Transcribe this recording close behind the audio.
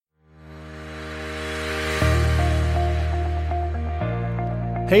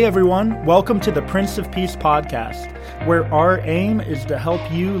Hey everyone, welcome to the Prince of Peace podcast, where our aim is to help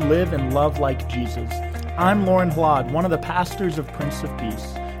you live and love like Jesus. I'm Lauren Hlad, one of the pastors of Prince of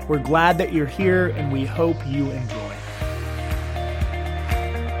Peace. We're glad that you're here and we hope you enjoy.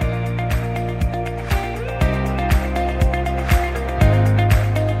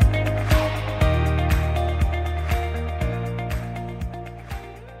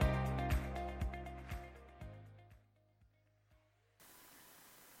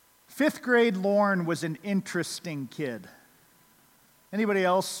 Fifth grade Lauren was an interesting kid. Anybody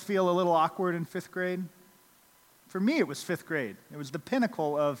else feel a little awkward in fifth grade? For me, it was fifth grade. It was the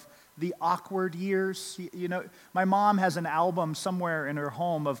pinnacle of the awkward years. You know, my mom has an album somewhere in her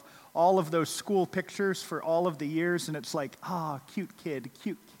home of all of those school pictures for all of the years, and it's like, cute kid,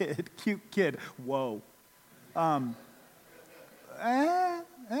 cute kid, cute kid. Whoa.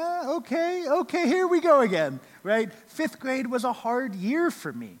 Okay, here we go again, right? Fifth grade was a hard year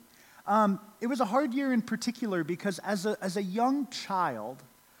for me. It was a hard year in particular because as a young child,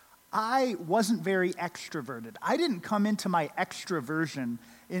 I wasn't very extroverted. I didn't come into my extroversion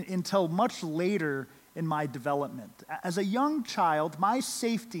until much later in my development. As a young child, my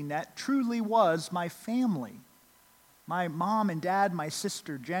safety net truly was my family. My mom and dad, my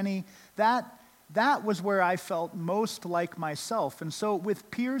sister Jenny, that was where I felt most like myself. And so with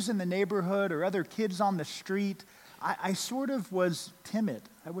peers in the neighborhood or other kids on the street, I sort of was timid.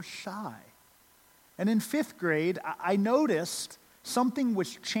 I was shy. And in fifth grade, I noticed something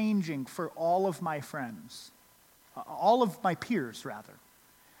was changing for all of my friends, all of my peers, rather.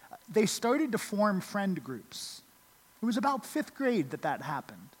 They started to form friend groups. It was about fifth grade that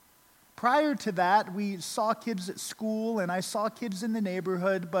happened. Prior to that, we saw kids at school, and I saw kids in the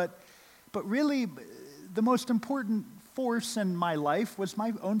neighborhood, but really, the most important force in my life was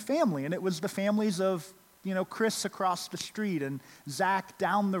my own family, and it was the families of Chris across the street and Zach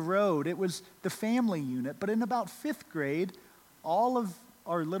down the road. It was the family unit. But in about fifth grade, all of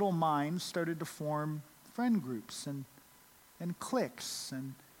our little minds started to form friend groups and cliques,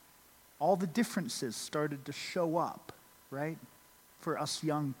 and all the differences started to show up, right, for us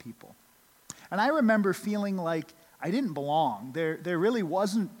young people. And I remember feeling like I didn't belong. There really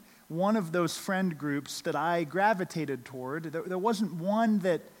wasn't one of those friend groups that I gravitated toward. There wasn't one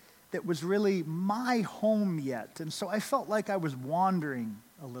that was really my home yet. And so I felt like I was wandering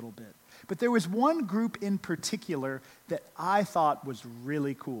a little bit. But there was one group in particular that I thought was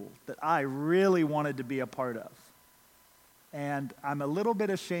really cool, that I really wanted to be a part of. And I'm a little bit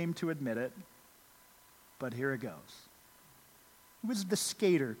ashamed to admit it, but here it goes. It was the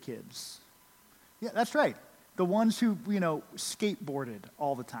skater kids. Yeah, that's right. The ones who, skateboarded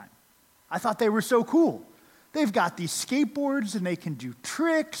all the time. I thought they were so cool. They've got these skateboards and they can do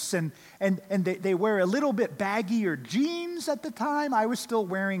tricks and they wear a little bit baggier jeans at the time. I was still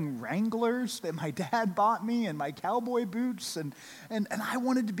wearing Wranglers that my dad bought me and my cowboy boots and I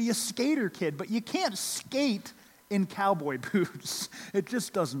wanted to be a skater kid, but you can't skate in cowboy boots. It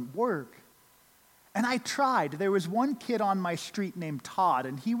just doesn't work. And I tried. There was one kid on my street named Todd,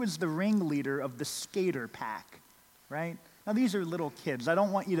 and he was the ringleader of the skater pack, right? Now these are little kids. I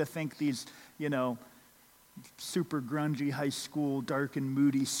don't want you to think these, super grungy high school, dark and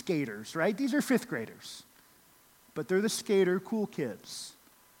moody skaters, right? These are fifth graders. But they're the skater cool kids.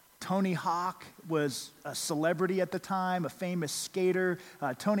 Tony Hawk was a celebrity at the time, a famous skater.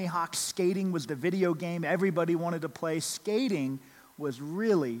 Tony Hawk's Skating was the video game everybody wanted to play. Skating was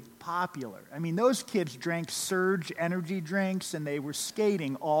really popular. I mean, those kids drank Surge energy drinks and they were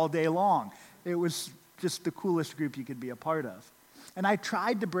skating all day long. It was just the coolest group you could be a part of. And I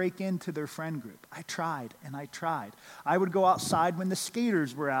tried to break into their friend group. I tried. I would go outside when the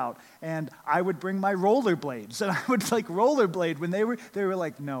skaters were out, and I would bring my rollerblades, and I would rollerblade when they were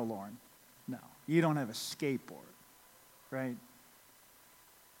like, no, Lauren, no, you don't have a skateboard, right?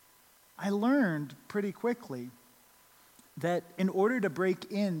 I learned pretty quickly that in order to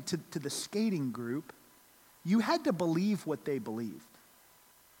break into the skating group, you had to believe what they believed.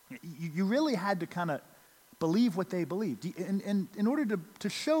 You really had to kind of believe what they believed. And in order to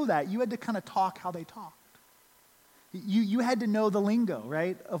show that, you had to kind of talk how they talked. You had to know the lingo,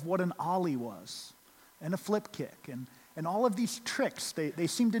 right, of what an ollie was, and a flip kick, and all of these tricks. They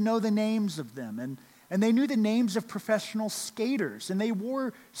seemed to know the names of them, and they knew the names of professional skaters, and they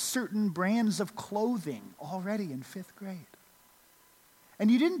wore certain brands of clothing already in fifth grade. And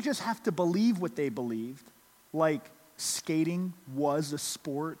you didn't just have to believe what they believed, like skating was a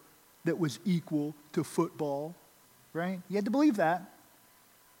sport that was equal to football, right? You had to believe that.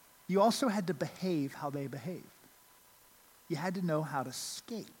 You also had to behave how they behaved. You had to know how to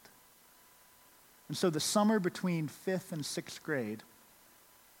skate. And so the summer between 5th and 6th grade,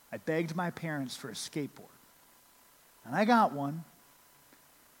 I begged my parents for a skateboard. And I got one.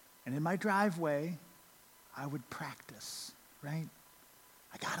 And in my driveway, I would practice, right?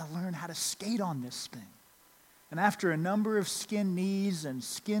 I got to learn how to skate on this thing. And after a number of skinned knees and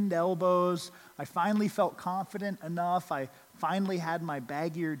skinned elbows, I finally felt confident enough. I finally had my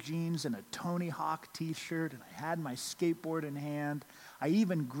baggier jeans and a Tony Hawk t-shirt, and I had my skateboard in hand. I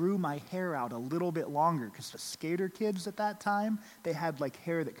even grew my hair out a little bit longer because the skater kids at that time, they had like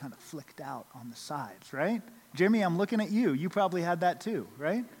hair that kind of flicked out on the sides, right? Jimmy, I'm looking at you. You probably had that too,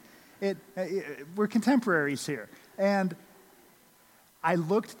 right? We're contemporaries here. And I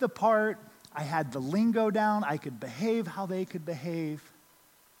looked the part. I had the lingo down. I could behave how they could behave.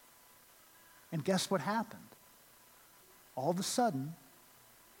 And guess what happened? All of a sudden,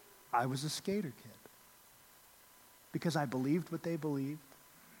 I was a skater kid. Because I believed what they believed,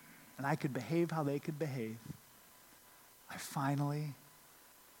 and I could behave how they could behave. I finally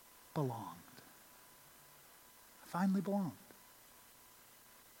belonged. I finally belonged.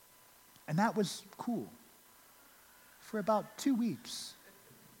 And that was cool for about 2 weeks.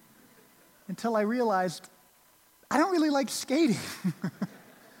 Until I realized I don't really like skating.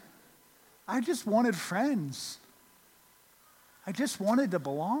 I just wanted friends. I just wanted to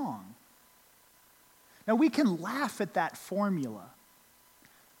belong. Now we can laugh at that formula,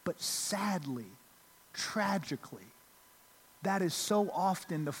 but sadly, tragically, that is so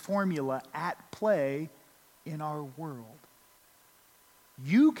often the formula at play in our world.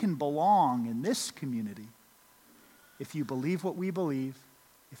 You can belong in this community if you believe what we believe,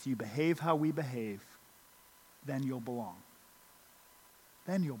 if you behave how we behave, then you'll belong.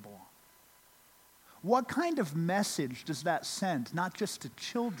 Then you'll belong. What kind of message does that send, not just to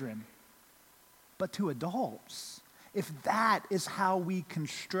children, but to adults, if that is how we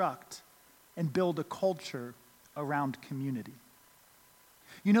construct and build a culture around community?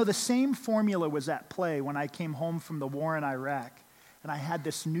 You know, the same formula was at play when I came home from the war in Iraq, and I had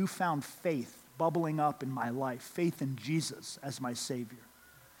this newfound faith bubbling up in my life, faith in Jesus as my Savior.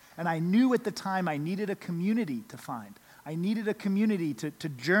 And I knew at the time I needed a community to find. I needed a community to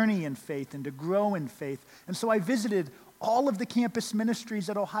journey in faith and to grow in faith. And so I visited all of the campus ministries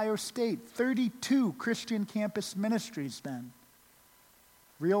at Ohio State, 32 Christian campus ministries then.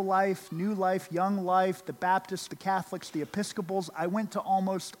 Real Life, New Life, Young Life, the Baptists, the Catholics, the Episcopals. I went to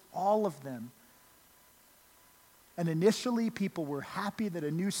almost all of them. And initially, people were happy that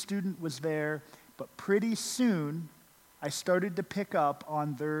a new student was there, but pretty soon, I started to pick up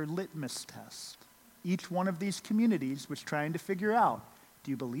on their litmus test. Each one of these communities was trying to figure out,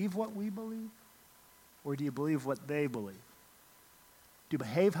 do you believe what we believe? Or do you believe what they believe? Do you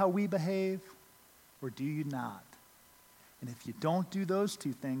behave how we behave? Or do you not? And if you don't do those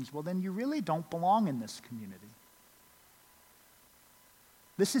two things, well, then you really don't belong in this community.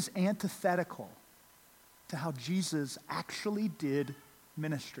 This is antithetical to how Jesus actually did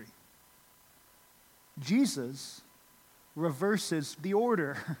ministry. Jesus reverses the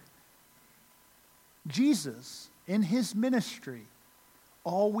order. Jesus, in his ministry,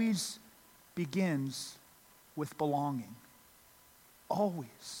 always begins with belonging.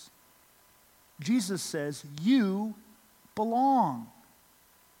 Always. Jesus says, you belong.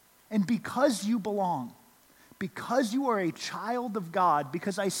 And because you belong, because you are a child of God,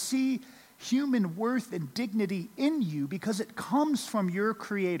 because I see human worth and dignity in you, because it comes from your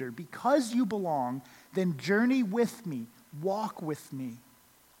Creator, because you belong, then journey with me, walk with me,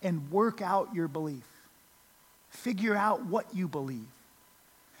 and work out your belief. Figure out what you believe.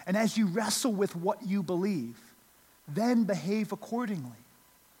 And as you wrestle with what you believe, then behave accordingly.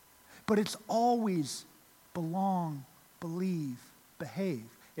 But it's always belong, believe, behave.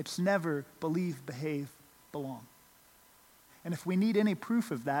 It's never believe, behave, belong. And if we need any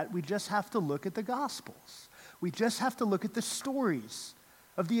proof of that, we just have to look at the Gospels. We just have to look at the stories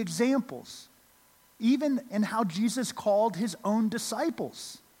of the examples, even in how Jesus called his own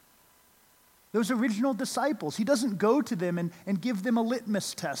disciples. Those original disciples, he doesn't go to them and give them a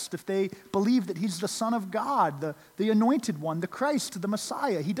litmus test if they believe that he's the Son of God, the anointed one, the Christ, the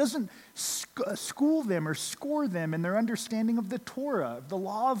Messiah. He doesn't school them or score them in their understanding of the Torah, of the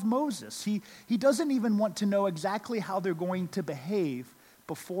law of Moses. He doesn't even want to know exactly how they're going to behave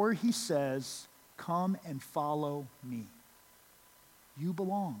before he says, come and follow me. You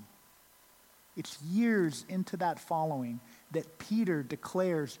belong. It's years into that following that Peter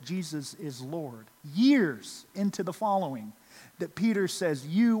declares Jesus is Lord. Years into the following that Peter says,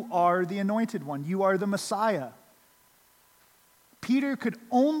 you are the anointed one. You are the Messiah. Peter could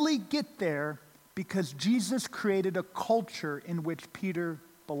only get there because Jesus created a culture in which Peter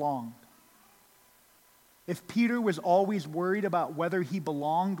belonged. If Peter was always worried about whether he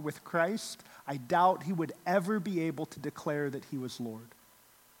belonged with Christ, I doubt he would ever be able to declare that he was Lord.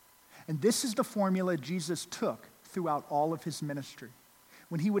 And this is the formula Jesus took throughout all of his ministry.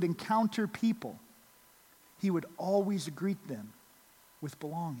 When he would encounter people, he would always greet them with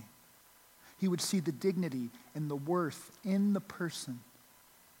belonging. He would see the dignity and the worth in the person.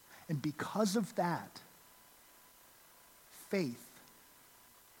 And because of that, faith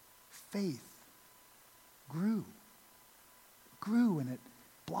grew and it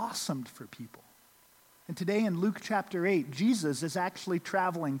blossomed for people. And today in Luke chapter 8, Jesus is actually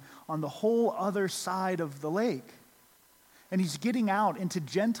traveling on the whole other side of the lake. And he's getting out into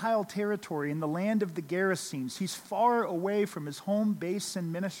Gentile territory in the land of the Gerasenes. He's far away from his home base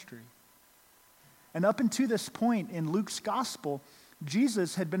and ministry. And up until this point in Luke's gospel,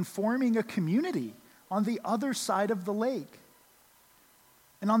 Jesus had been forming a community on the other side of the lake.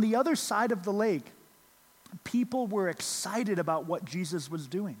 And on the other side of the lake, people were excited about what Jesus was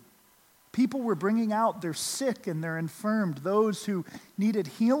doing. People were bringing out their sick and their infirmed, those who needed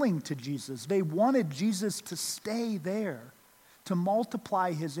healing to Jesus. They wanted Jesus to stay there, to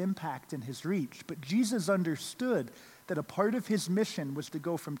multiply his impact and his reach. But Jesus understood that a part of his mission was to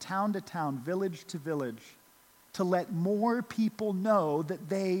go from town to town, village to village, to let more people know that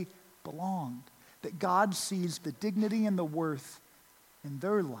they belonged, that God sees the dignity and the worth in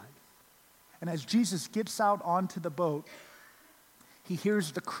their life. And as Jesus gets out onto the boat, he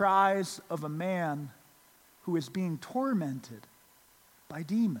hears the cries of a man who is being tormented by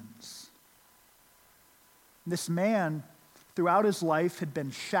demons. This man, throughout his life, had been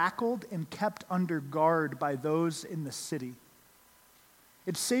shackled and kept under guard by those in the city.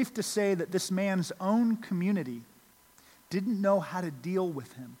 It's safe to say that this man's own community didn't know how to deal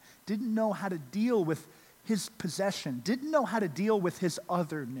with him, didn't know how to deal with his possession, didn't know how to deal with his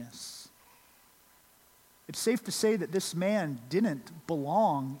otherness. It's safe to say that this man didn't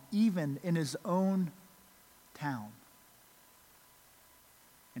belong even in his own town.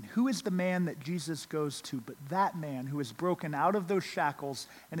 And who is the man that Jesus goes to but that man who has broken out of those shackles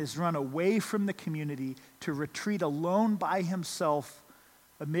and has run away from the community to retreat alone by himself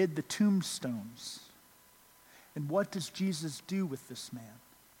amid the tombstones? And what does Jesus do with this man?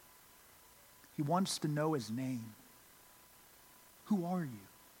 He wants to know his name. Who are you?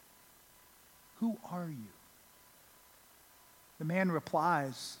 Who are you? The man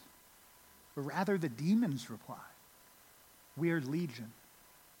replies, or rather the demons reply, we are legion,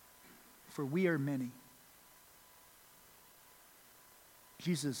 for we are many.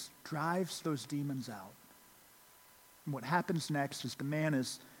 Jesus drives those demons out. And what happens next is the man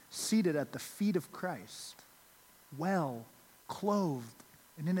is seated at the feet of Christ, well, clothed,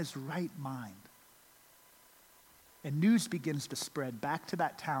 and in his right mind. And news begins to spread back to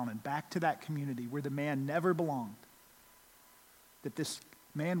that town and back to that community where the man never belonged, that this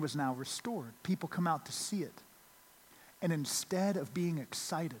man was now restored. People come out to see it. And instead of being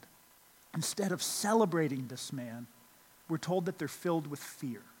excited, instead of celebrating this man, we're told that they're filled with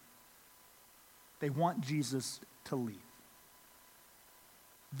fear. They want Jesus to leave.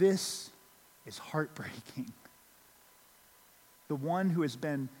 This is heartbreaking. The one who has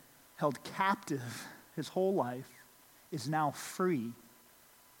been held captive his whole life is now free,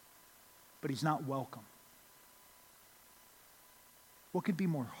 but he's not welcome. What could be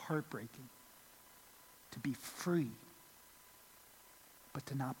more heartbreaking? To be free, but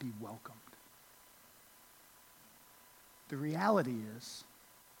to not be welcomed. The reality is,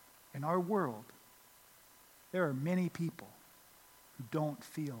 in our world, there are many people who don't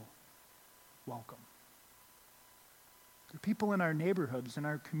feel welcome. There are people in our neighborhoods, in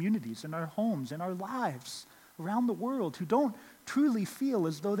our communities, in our homes, in our lives, around the world who don't truly feel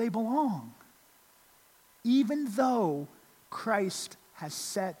as though they belong, even though Christ has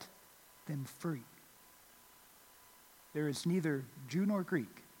set them free. There is neither Jew nor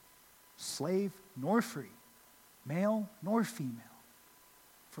Greek, slave nor free, male nor female,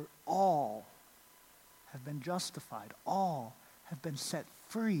 for all have been justified. All have been set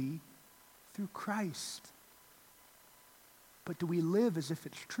free through Christ. But do we live as if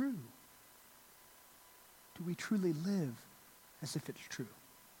it's true? Do we truly live as if it's true?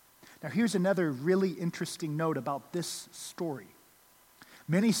 Now, here's another really interesting note about this story.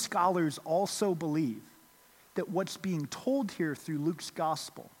 Many scholars also believe that what's being told here through Luke's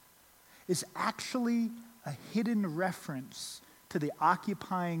gospel is actually a hidden reference to the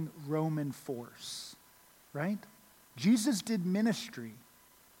occupying Roman force, right? Jesus did ministry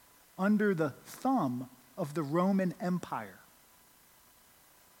under the thumb of the Roman Empire.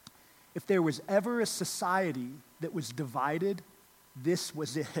 If there was ever a society that was divided this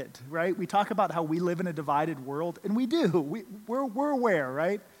was it, right? We talk about how we live in a divided world, and we do. We're aware,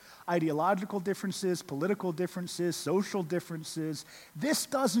 right? Ideological differences, political differences, social differences. This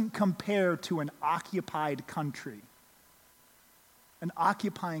doesn't compare to an occupied country, an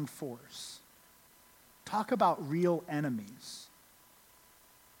occupying force. Talk about real enemies.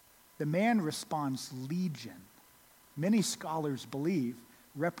 The man responds legion. Many scholars believe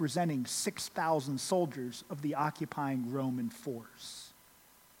representing 6,000 soldiers of the occupying Roman force.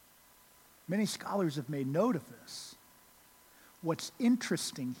 Many scholars have made note of this. What's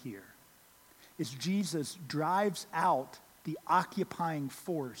interesting here is Jesus drives out the occupying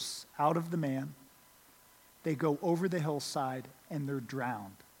force out of the man. They go over the hillside and they're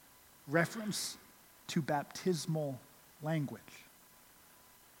drowned. Reference to baptismal language.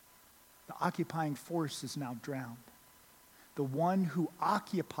 The occupying force is now drowned. The one who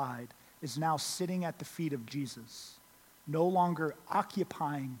occupied is now sitting at the feet of Jesus, no longer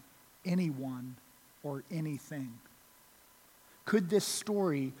occupying anyone or anything. Could this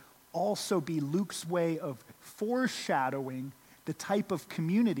story also be Luke's way of foreshadowing the type of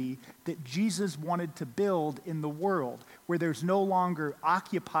community that Jesus wanted to build in the world, where there's no longer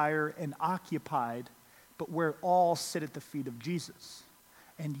occupier and occupied, but where all sit at the feet of Jesus?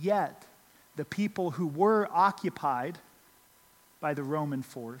 And yet, the people who were occupied by the Roman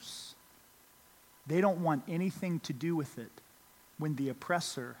force, they don't want anything to do with it when the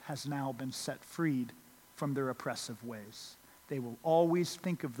oppressor has now been set freed from their oppressive ways. They will always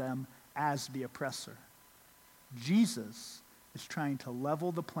think of them as the oppressor. Jesus is trying to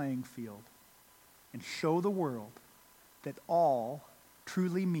level the playing field and show the world that all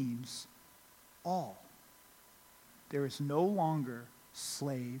truly means all. There is no longer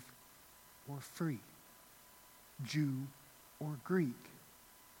slave or free, Jew or Greek.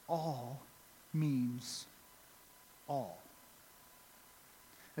 All means all.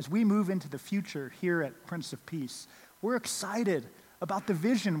 As we move into the future here at Prince of Peace, we're excited about the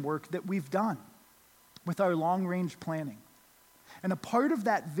vision work that we've done with our long-range planning. And a part of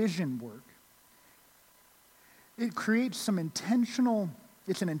that vision work, it creates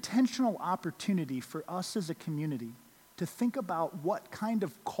it's an intentional opportunity for us as a community to think about what kind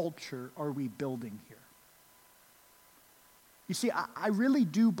of culture are we building here. You see, I really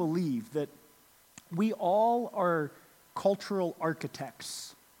do believe that we all are cultural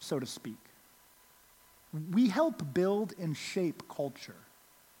architects, so to speak. We help build and shape culture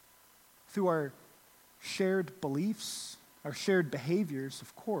through our shared beliefs, our shared behaviors,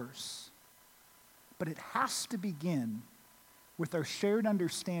 of course. But it has to begin with our shared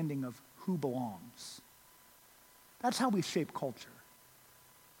understanding of who belongs. That's how we shape culture.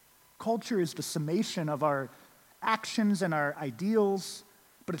 Culture is the summation of our actions and our ideals,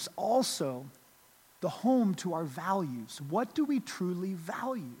 but it's also the home to our values. What do we truly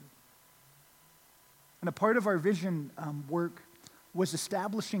value? And a part of our vision work was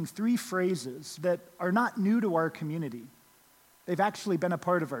establishing 3 phrases that are not new to our community. They've actually been a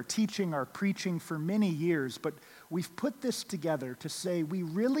part of our teaching, our preaching for many years, but we've put this together to say we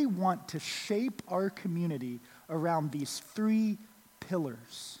really want to shape our community around these 3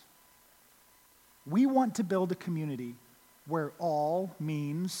 pillars. We want to build a community where all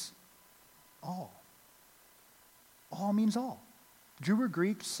means all. All means all. Jew or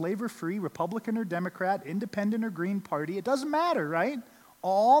Greek, slave or free, Republican or Democrat, independent or Green Party, it doesn't matter, right?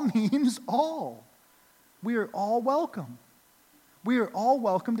 All means all. We are all welcome. We are all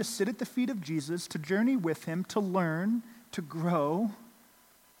welcome to sit at the feet of Jesus, to journey with him, to learn, to grow.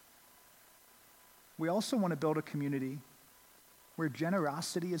 We also want to build a community where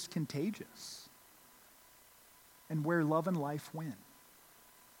generosity is contagious and where love and life win.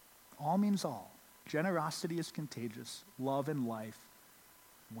 All means all. Generosity is contagious. Love and life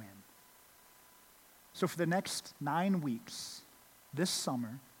win. So for the next 9 weeks, this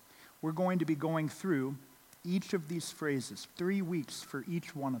summer, we're going to be going through each of these phrases, 3 weeks for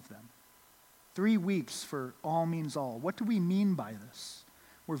each one of them. 3 weeks for all means all. What do we mean by this?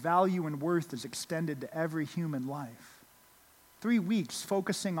 Where value and worth is extended to every human life. 3 weeks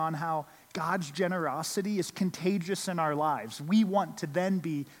focusing on how God's generosity is contagious in our lives. We want to then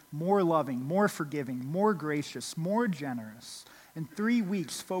be more loving, more forgiving, more gracious, more generous. And 3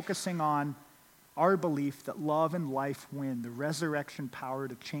 weeks focusing on our belief that love and life win, the resurrection power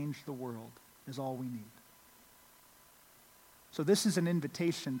to change the world is all we need. So this is an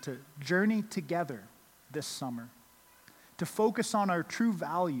invitation to journey together this summer, to focus on our true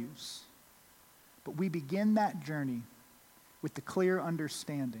values. But we begin that journey with the clear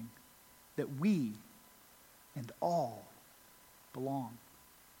understanding that we and all belong.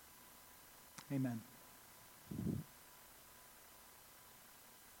 Amen.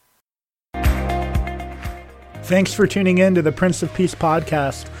 Thanks for tuning in to the Prince of Peace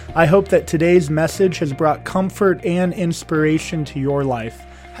podcast. I hope that today's message has brought comfort and inspiration to your life.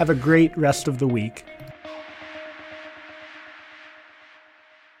 Have a great rest of the week.